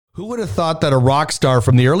Who would have thought that a rock star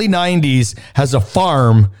from the early 90s has a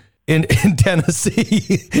farm in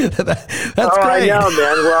Tennessee? That's great. I know,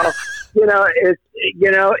 man. Well,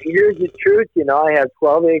 here's the truth. I have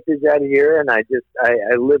 12 acres out here, and I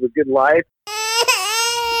live a good life.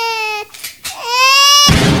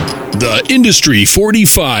 The Industry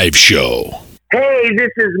 45 Show. Hey,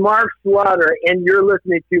 this is Mark Slaughter, and you're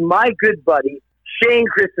listening to my good buddy, Shane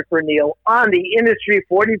Christopher Neal, on the Industry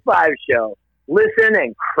 45 Show. Listen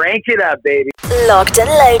and crank it up, baby. Locked and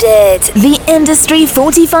loaded. The Industry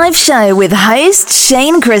 45 Show with host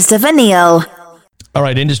Shane Christopher Neal. All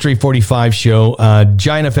right, Industry 45 Show,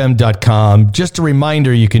 giantfm.com. Just a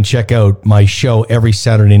reminder, you can check out my show every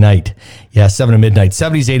Saturday night. Yeah, 7 to midnight,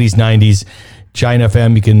 70s, 80s, 90s. Giant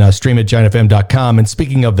FM, you can stream at giantfm.com. And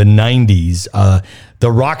speaking of the 90s,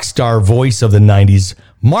 the rock star voice of the 90s,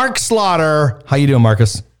 Mark Slaughter. How you doing,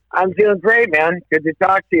 Marcus? I'm doing great, man. Good to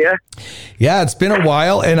talk to you. Yeah, it's been a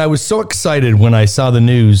while, and I was so excited when I saw the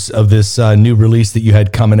news of this new release that you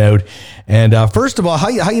had coming out. And first of all, how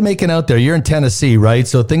you making out there? You're in Tennessee, right?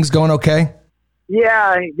 So things going okay?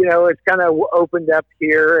 Yeah, it's kind of opened up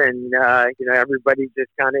here, and everybody's just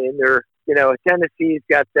kind of in their, Tennessee's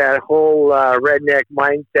got that whole redneck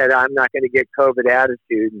mindset. I'm not going to get COVID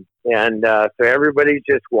attitude, and so everybody's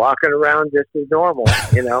just walking around just as normal.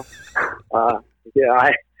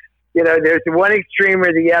 There's one extreme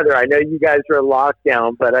or the other. I know you guys are in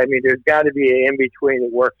lockdown, but I mean, there's got to be an in-between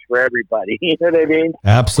that works for everybody. You know what I mean?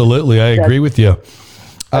 Absolutely. I agree with you.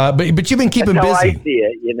 But you've been keeping busy. That's how I see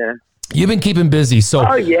it, You've been keeping busy. So.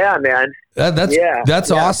 Oh, yeah, man.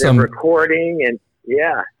 That's awesome. Recording and,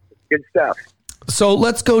 good stuff. So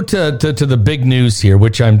let's go to the big news here,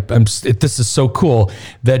 which this is so cool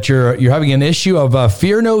that you're having an issue of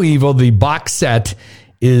Fear No Evil, the box set,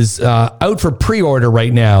 is out for pre-order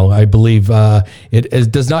right now. I believe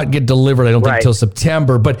it does not get delivered, I don't think, until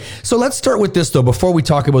September. But so let's start with this, though, before we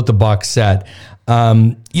talk about the box set.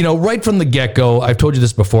 Right from the get-go, I've told you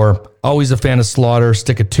this before, always a fan of Slaughter,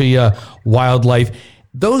 Stick It To Ya, Wildlife.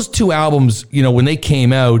 Those two albums, when they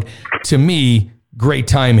came out, to me, great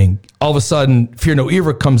timing. All of a sudden, Fear No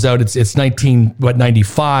Evil comes out. It's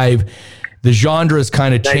 95. The genre has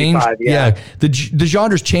kind of changed. Yeah. The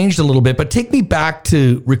genre's changed a little bit, but take me back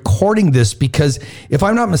to recording this, because if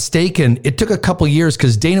I'm not mistaken, it took a couple years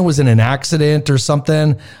because Dana was in an accident or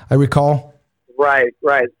something, I recall. Right. It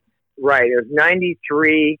was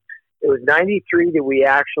 93. It was 93 that we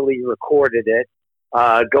actually recorded it.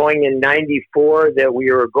 Going in 94 that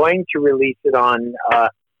we were going to release it on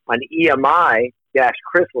EMI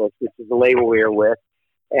Chrysalis, which is the label we were with.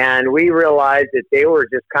 And we realized that they were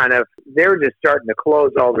just starting to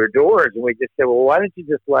close all their doors. And we just said, well, why don't you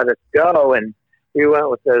just let us go? And we went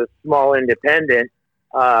with a small independent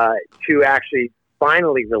to actually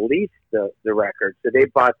finally release the record. So they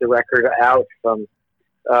bought the record out from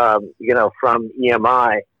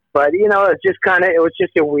EMI. But, it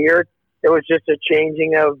was just a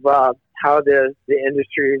changing of how the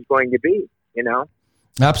industry is going to be,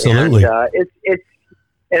 Absolutely. And, it's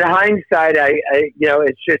in hindsight,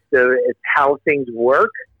 it's how things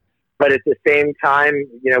work. But at the same time,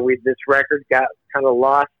 this record got kind of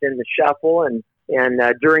lost in the shuffle. And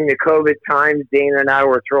during the COVID times, Dana and I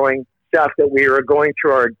were throwing stuff that we were going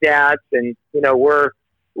through our DATs. And, we're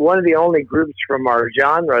one of the only groups from our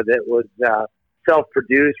genre that was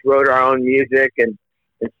self-produced, wrote our own music, and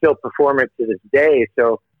still perform it to this day.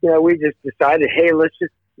 So, we just decided, hey, let's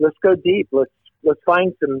go deep. Let's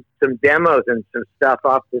find some demos and some stuff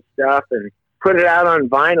off this stuff and put it out on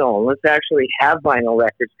vinyl. Let's actually have vinyl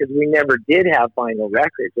records, because we never did have vinyl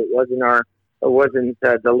records. It wasn't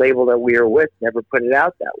the label that we were with, never put it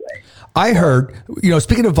out that way. I heard,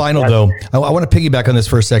 speaking of vinyl, though, I want to piggyback on this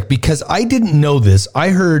for a sec, because I didn't know this. I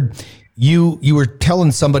heard you were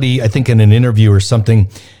telling somebody, I think in an interview or something,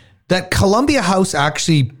 that Columbia House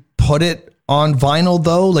actually put it on vinyl,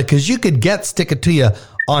 though, like, because you could get Stick It To Ya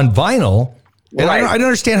on vinyl. And I don't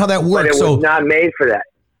understand how that works. But it was not made for that.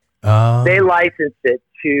 They licensed it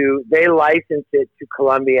to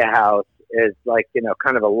Columbia House as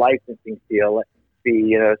kind of a licensing deal.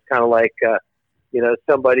 It's kind of like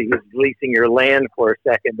somebody who's leasing your land for a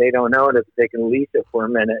second. They don't own it, but they can lease it for a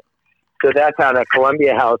minute. So that's how the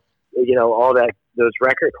Columbia House, all those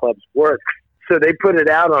record clubs work. So they put it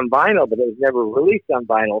out on vinyl, but it was never released on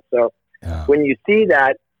vinyl. So when you see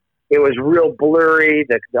that, it was real blurry.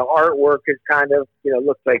 The artwork is kind of,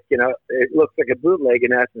 looks like a bootleg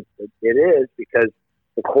in essence. It is, because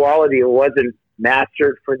the quality, it wasn't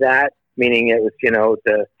mastered for that, meaning it was,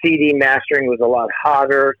 the CD mastering was a lot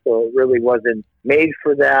hotter, so it really wasn't made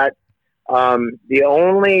for that. The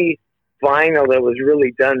only vinyl that was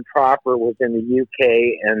really done proper was in the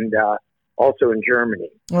UK and also in Germany.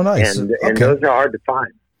 Oh, nice. And those are hard to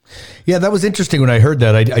find. Yeah, that was interesting when I heard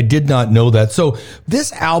that. I did not know that. So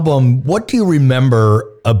this album, what do you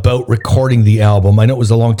remember about recording the album? I know it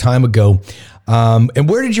was a long time ago. And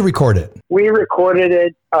where did you record it? We recorded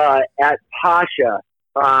it at Pasha.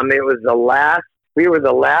 We were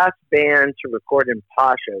the last band to record in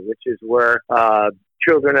Pasha, which is where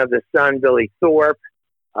Children of the Sun, Billy Thorpe,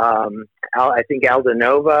 I think Aldo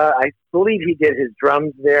Nova, I believe he did his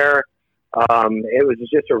drums there. It was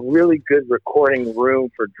just a really good recording room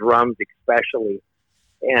for drums especially.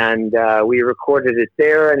 And we recorded it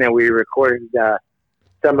there, and then we recorded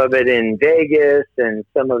some of it in Vegas, and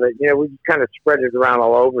some of it, we just kind of spread it around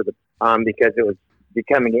all over because it was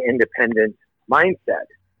becoming an independent mindset.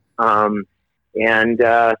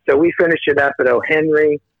 So we finished it up at O.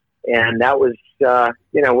 Henry, and that was,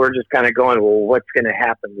 we're just kind of going, well, what's going to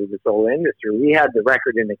happen with this whole industry? We had the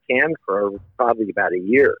record in the can for probably about a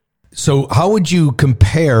year. So how would you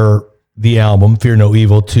compare the album, Fear No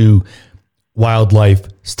Evil, to Wildlife,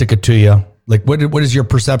 Stick It To Ya? Like, what is your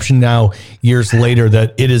perception now, years later,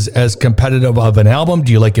 that it is as competitive of an album?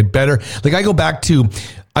 Do you like it better? Like, I go back to,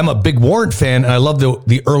 I'm a big Warrant fan, and I love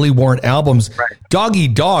the early Warrant albums. Right. Dog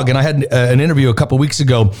Eat Dog, and I had an interview a couple of weeks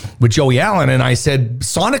ago with Joey Allen, and I said,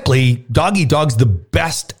 sonically, Dog Eat Dog's the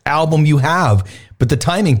best album you have, but the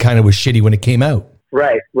timing kind of was shitty when it came out.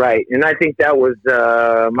 Right. And I think that was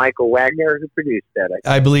Michael Wagner who produced that.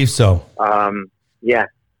 I believe so. Yeah.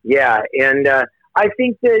 And I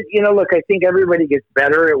think that, I think everybody gets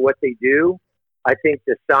better at what they do. I think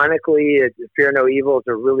that sonically, Fear No Evil is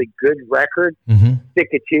a really good record. Mm-hmm. Stick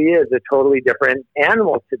It To You is a totally different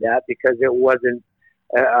animal to that because it wasn't,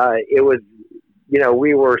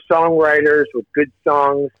 we were songwriters with good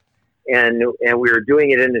songs and we were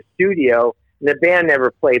doing it in the studio. And the band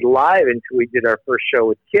never played live until we did our first show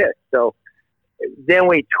with Kiss. So then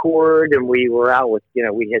we toured and we were out with,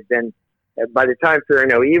 we had been, by the time Fear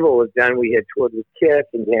No Evil was done, we had toured with Kiss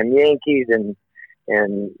and Damn Yankees and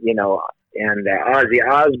Ozzy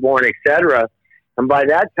Osbourne, etc. And by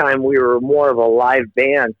that time, we were more of a live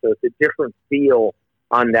band. So it's a different feel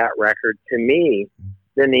on that record to me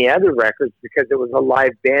than the other records because it was a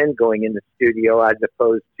live band going in the studio as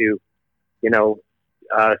opposed to,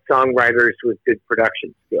 songwriters with good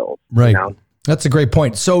production skills. Right. That's a great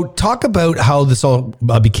point. So talk about how this all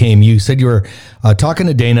became. You said you were talking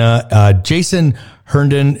to Dana. Jason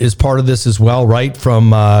Herndon is part of this as well, right?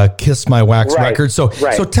 From Kiss My Wax Records. So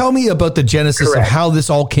tell me about the genesis of how this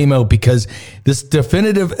all came out, because this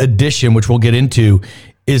definitive edition, which we'll get into,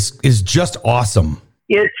 is just awesome.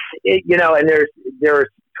 And there's a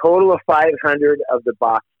total of 500 of the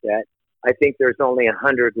box set. I think there's only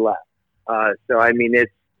 100 left. So I mean,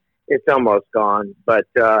 it's almost gone, but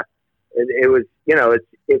it was,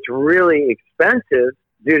 it's really expensive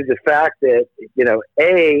due to the fact that,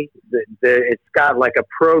 it's got like a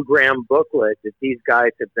program booklet that these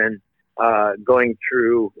guys have been going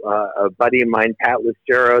through. A buddy of mine, Pat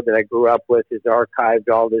Lucero, that I grew up with, has archived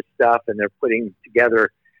all this stuff, and they're putting together,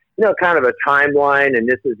 kind of a timeline, and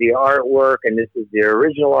this is the artwork, and this is the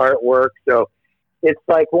original artwork. So it's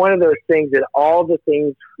like one of those things that all the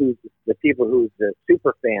things the people who's the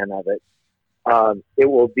super fan of it, it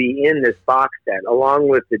will be in this box set along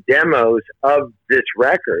with the demos of this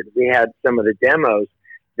record. We had some of the demos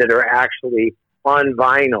that are actually on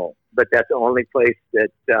vinyl, but that's the only place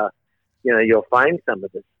that, you'll find some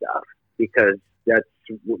of this stuff because that's,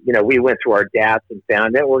 we went to our DATs and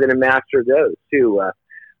found it. We're going to master those too.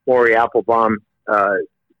 Maury Applebaum is going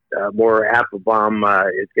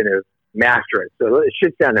to master it. So it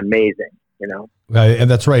should sound amazing,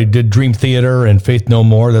 And that's right. Did Dream Theater and Faith No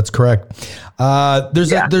More. That's correct. There's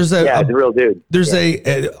the real dude. There's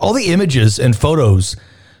all the images and photos.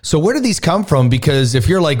 So where did these come from? Because if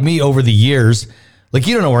you're like me over the years, like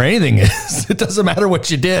you don't know where anything is. It doesn't matter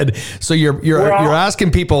what you did. So you're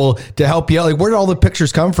asking people to help you out. Like, where did all the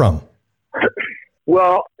pictures come from?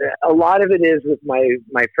 Well, a lot of it is with my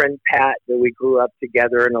friend Pat that we grew up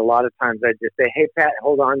together, and a lot of times I just say, "Hey Pat,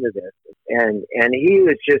 hold on to this," and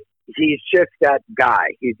he's just that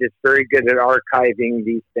guy. He's just very good at archiving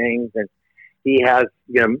these things, and he has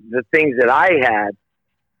the things that I had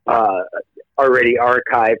already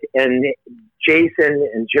archived. And Jason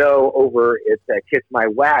and Joe over at Kiss My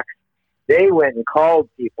Wax, they went and called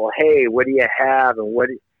people, "Hey, what do you have? And what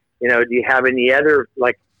do you have any other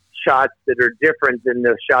like shots that are different than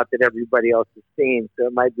the shot that everybody else has seen?" So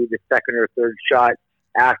it might be the second or third shot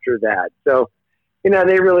after that. So,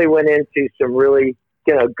 they really went into some really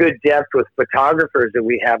good depth with photographers that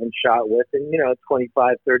we haven't shot with in,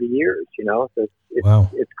 25, 30 years, so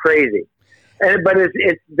it's crazy. But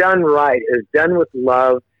it's done right. It's done with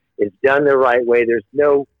love. It's done the right way. There's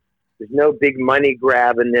no big money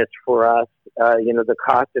grab in this for us. The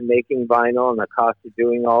cost of making vinyl and the cost of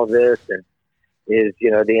doing all this and is,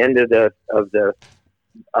 the end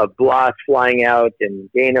of Blas flying out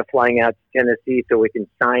and Dana flying out to Tennessee so we can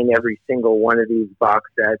sign every single one of these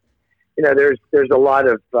box sets. There's a lot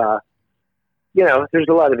of, there's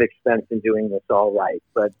a lot of expense in doing this all right,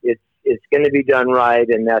 but it's going to be done right.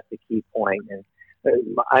 And that's the key point. And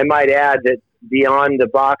I might add that beyond the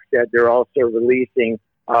box set, they're also releasing,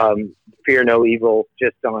 Fear No Evil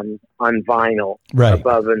just on vinyl, right,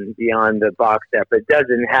 above and beyond the box set, but it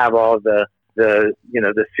doesn't have all the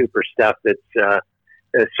super stuff that's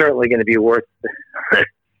certainly going to be worth.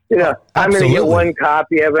 I'm going to get one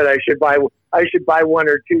copy of it. I should buy one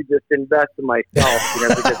or two just to invest in myself,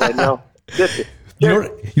 because I know.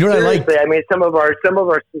 You know what I like? I mean, some of our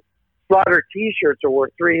Slaughter T-shirts are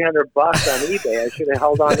worth $300 on eBay. I should have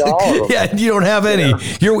held on to all of them. Yeah, you don't have any.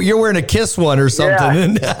 You're wearing a Kiss one or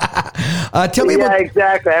something. Yeah. Tell me about.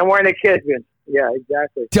 Exactly. I'm wearing a Kiss one. Yeah,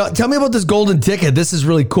 exactly. Tell me about this golden ticket. This is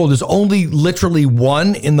really cool. There's only literally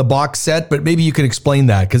one in the box set, but maybe you can explain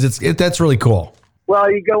that because that's really cool.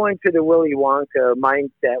 Well, you go into the Willy Wonka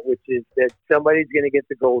mindset, which is that somebody's going to get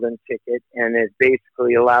the golden ticket, and it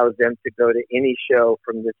basically allows them to go to any show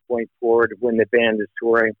from this point forward when the band is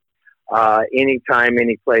touring, anytime,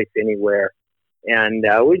 any place, anywhere. And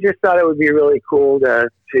we just thought it would be really cool to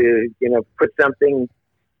put something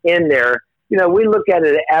in there. We look at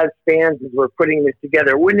it as fans as we're putting this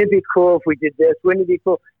together. Wouldn't it be cool if we did this? Wouldn't it be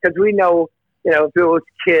cool? Because we know, if it was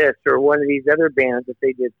Kiss or one of these other bands, if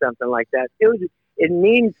they did something like that, it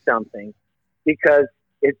means something because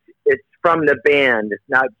it's from the band. It's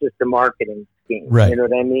not just a marketing scheme. Right. You know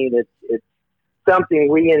what I mean? It's something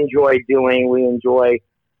we enjoy doing. We enjoy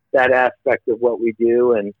that aspect of what we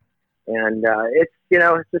do, and it's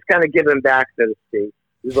it's just kind of giving back, so to speak.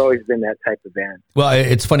 We've always been that type of band. Well,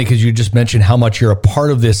 it's funny because you just mentioned how much you're a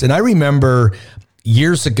part of this. And I remember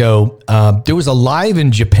years ago, there was a Live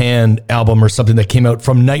in Japan album or something that came out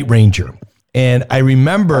from Night Ranger. And I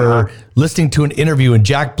remember listening to an interview and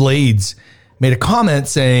Jack Blades made a comment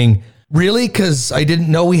saying, really? Because I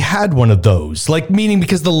didn't know we had one of those. Like, meaning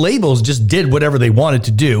because the labels just did whatever they wanted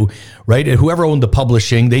to do, right? And whoever owned the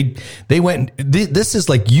publishing, they went, this is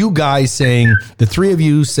like you guys saying, the three of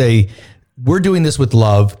you say, we're doing this with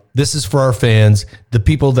love. This is for our fans, the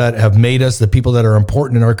people that have made us, the people that are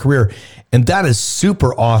important in our career. And that is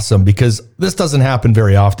super awesome because this doesn't happen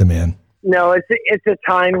very often, man. No, it's a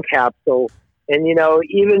time capsule. And,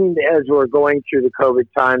 even as we're going through the COVID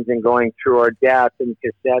times and going through our DATs and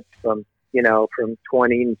cassettes from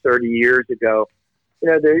 20 and 30 years ago,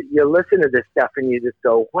 you listen to this stuff and you just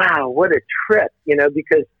go, wow, what a trip,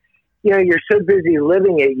 because you're so busy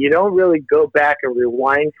living it, you don't really go back and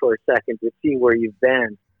rewind for a second to see where you've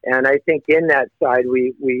been. And I think in that side,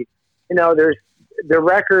 we there's the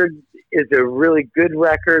record is a really good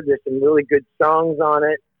record. There's some really good songs on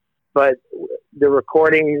it, but the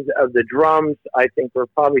recordings of the drums, I think, were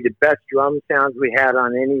probably the best drum sounds we had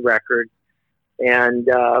on any record. And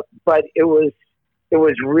but it was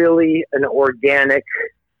really an organic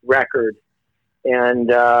record,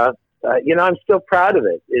 and I'm still proud of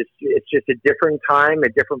it. It's just a different time, a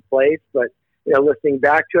different place. But listening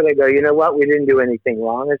back to it, I go, you know what? We didn't do anything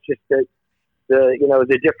wrong. It's just that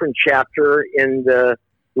the different chapter in the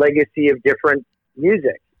legacy of different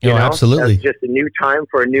music. Absolutely. It's just a new time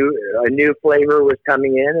for a new flavor was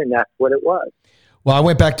coming in, and that's what it was. Well, I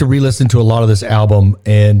went back to re-listen to a lot of this album,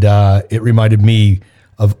 and it reminded me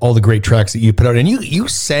of all the great tracks that you put out. And you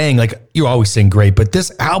sang, like, you always sing great, but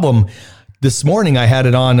this album, this morning I had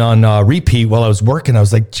it on repeat while I was working. I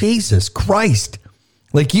was like, Jesus Christ.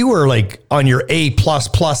 Like, you were like on your A++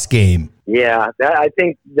 game. Yeah, I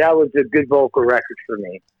think that was a good vocal record for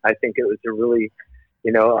me. I think it was a really,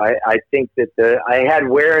 I think that I had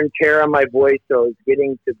wear and tear on my voice, so it was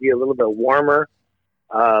getting to be a little bit warmer.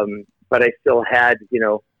 But I still had,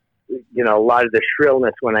 a lot of the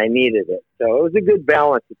shrillness when I needed it. So it was a good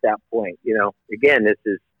balance at that point. Again, this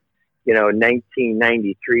is,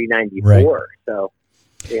 1993, 94. Right. So,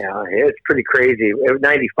 it's pretty crazy. It was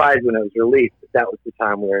 95 when it was released, but that was the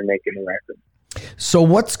time we were making the record. So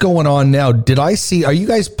what's going on now? Did I see, are you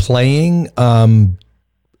guys playing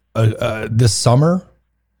this summer?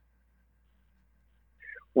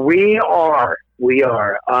 We are. We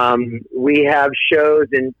have shows,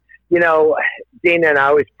 and, Dana and I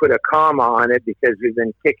always put a comma on it because we've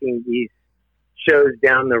been kicking these shows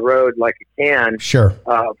down the road like a can sure.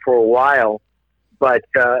 For a while. But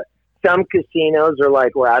some casinos are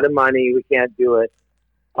like, we're out of money, we can't do it.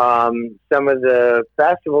 Some of the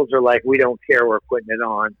festivals are like, we don't care, we're putting it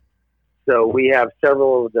on. So we have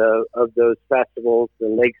several of those festivals, the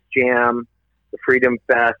Lakes Jam, the Freedom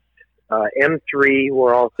Fest, M3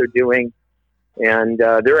 we're also doing, and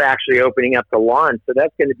they're actually opening up the lawn, so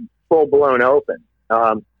that's going to be full blown open.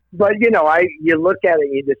 But you look at it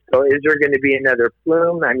and you just go, is there going to be another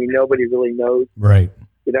Flume? I mean, nobody really knows, right?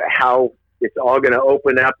 How it's all going to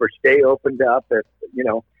open up or stay opened up. If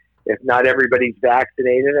not everybody's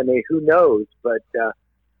vaccinated, I mean, who knows? But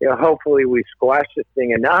hopefully we squash this thing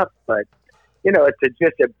enough. But it's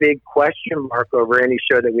just a big question mark over any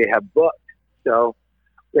show that we have booked. So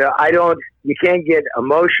you can't get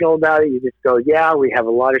emotional about it. You just go, yeah, we have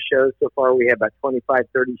a lot of shows so far. We have about 25,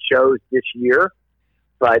 30 shows this year.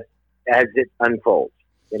 But as it unfolds,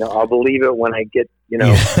 I'll believe it when I get, when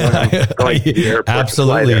I'm going to the airport.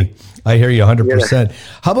 Absolutely. I hear you 100%.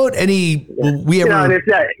 How about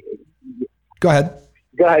Go ahead.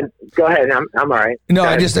 Go ahead. I'm all right. No,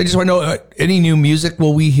 I just want to know, any new music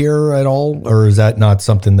will we hear at all? Or is that not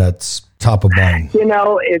something that's top of mind?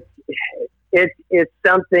 It's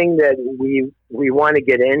something that we want to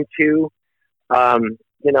get into. I've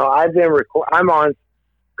been I'm on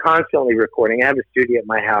constantly recording. I have a studio at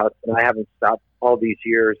my house, and I haven't stopped all these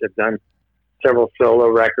years. I've done several solo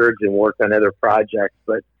records and worked on other projects,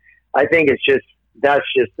 but I think that's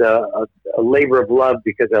just a labor of love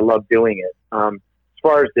because I love doing it. As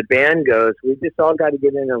far as the band goes, we just all got to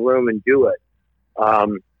get in a room and do it.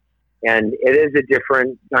 And it is a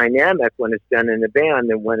different dynamic when it's done in a band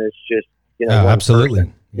than when it's just, absolutely.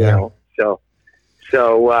 Person, yeah.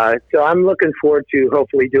 So I'm looking forward to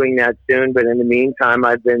hopefully doing that soon. But in the meantime,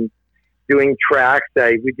 I've been doing tracks.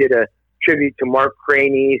 We did a tribute to Mark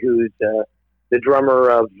Craney, who's the drummer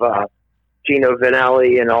of Gino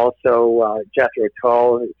Vanelli and also Jethro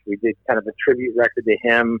Tull. We did kind of a tribute record to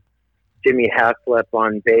him. Jimmy Haslip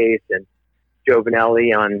on bass and Joe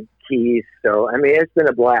Vanelli on keys. So, I mean, it's been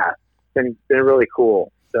a blast. It's been really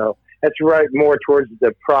cool. So that's right more towards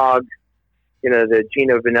the prog, the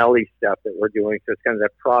Gino Vanelli stuff that we're doing. So it's kind of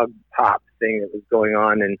that prog pop thing that was going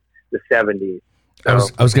on in the 70s. So,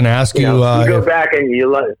 I was going to ask you. You go back and you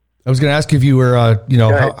love it. I was going to ask you if you were,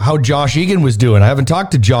 how Josh Egan was doing. I haven't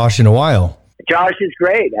talked to Josh in a while. Josh is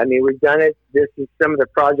great. I mean, we've done it. This is some of the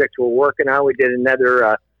projects we're working on. We did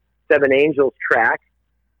another Seven Angels track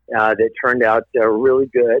that turned out really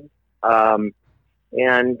good.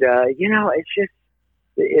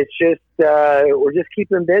 It's just we're just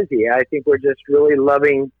keeping busy. I think we're just really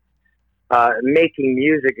loving making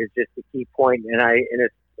music is just the key point.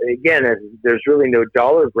 There's really no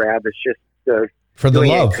dollar grab. It's just for the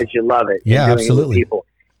love, because you love it. Yeah, absolutely.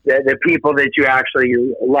 The people that you actually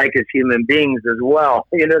like as human beings as well.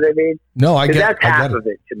 You know what I mean? No, that's half of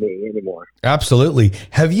it to me anymore. Absolutely.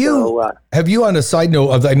 Have you on a side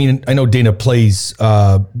note I know Dana plays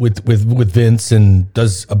with Vince and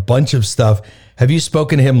does a bunch of stuff. Have you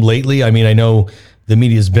spoken to him lately? I mean, I know the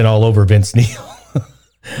media's been all over Vince Neil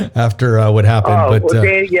after what happened. Oh, but well,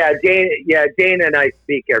 Dana and I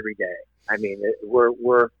speak every day. I mean, we're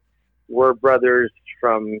brothers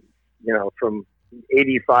from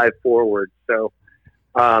 85 forward. So,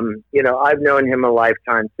 I've known him a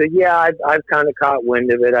lifetime. So yeah, I've kind of caught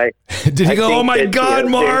wind of it. Did he go, oh my God,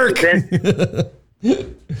 Mark? Yeah,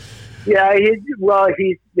 he's, I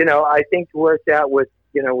think worked out with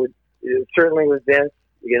certainly with Vince,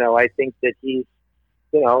 I think that he's,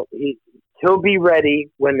 he'll be ready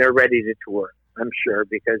when they're ready to tour, I'm sure,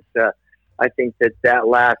 because, I think that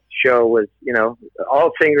last show was,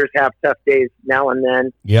 all singers have tough days now and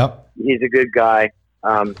then. Yep. He's a good guy.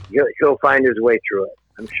 He'll find his way through it,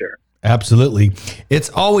 I'm sure. Absolutely. It's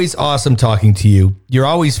always awesome talking to you. You're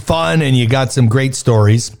always fun and you got some great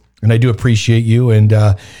stories, and I do appreciate you. And,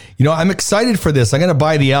 I'm excited for this. I'm going to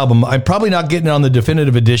buy the album. I'm probably not getting it on the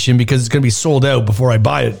definitive edition because it's going to be sold out before I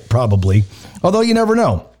buy it, probably. Although you never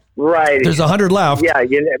know. Right. There's 100 left. Yeah.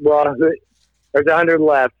 There's 100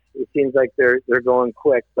 left. It seems like they're going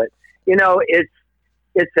quick, but it's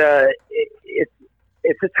a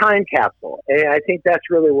time capsule, and I think that's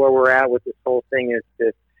really where we're at with this whole thing, is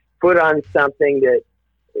to put on something that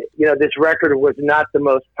this record was not the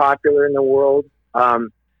most popular in the world,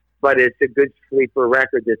 but it's a good sleeper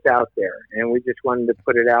record that's out there, and we just wanted to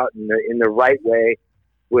put it out in the right way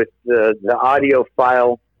with the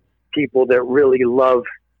audiophile people that really love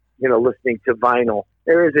listening to vinyl.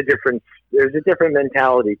 There's a different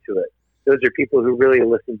mentality to it. Those are people who really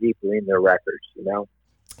listen deeply in their records,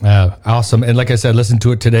 Awesome. And like I said, I listened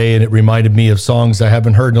to it today and it reminded me of songs I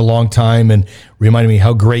haven't heard in a long time and reminded me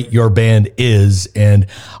how great your band is. And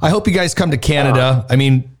I hope you guys come to Canada. I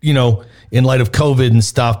mean, you know, in light of COVID and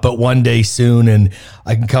stuff, but one day soon, and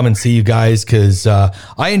I can come and see you guys because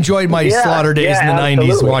I enjoyed my Slaughter days in the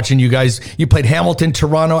 90s watching you guys. You played Hamilton,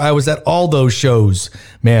 Toronto. I was at all those shows.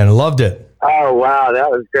 Man, I loved it. Oh, wow. That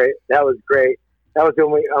was great. That was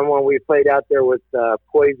when we played out there with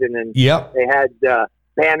Poison, and they had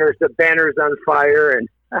banners on fire, and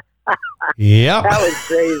that was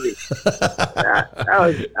crazy.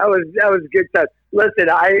 that was good stuff. Listen,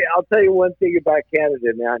 I'll tell you one thing about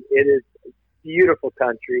Canada, man. It is a beautiful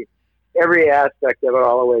country, every aspect of it,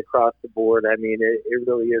 all the way across the board. I mean, it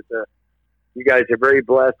really is you guys are very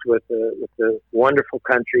blessed with a wonderful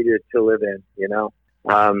country to live in. You know,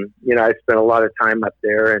 I spent a lot of time up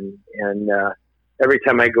there, and every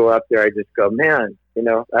time I go up there, I just go, man, you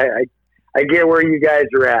know, I get where you guys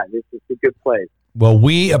are at. It's a good place. Well,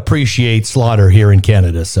 we appreciate Slaughter here in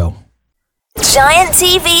Canada, so. Giant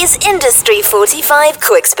TV's Industry 45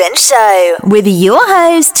 Quick Spin Show with your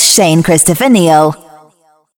host, Shane Christopher Neal.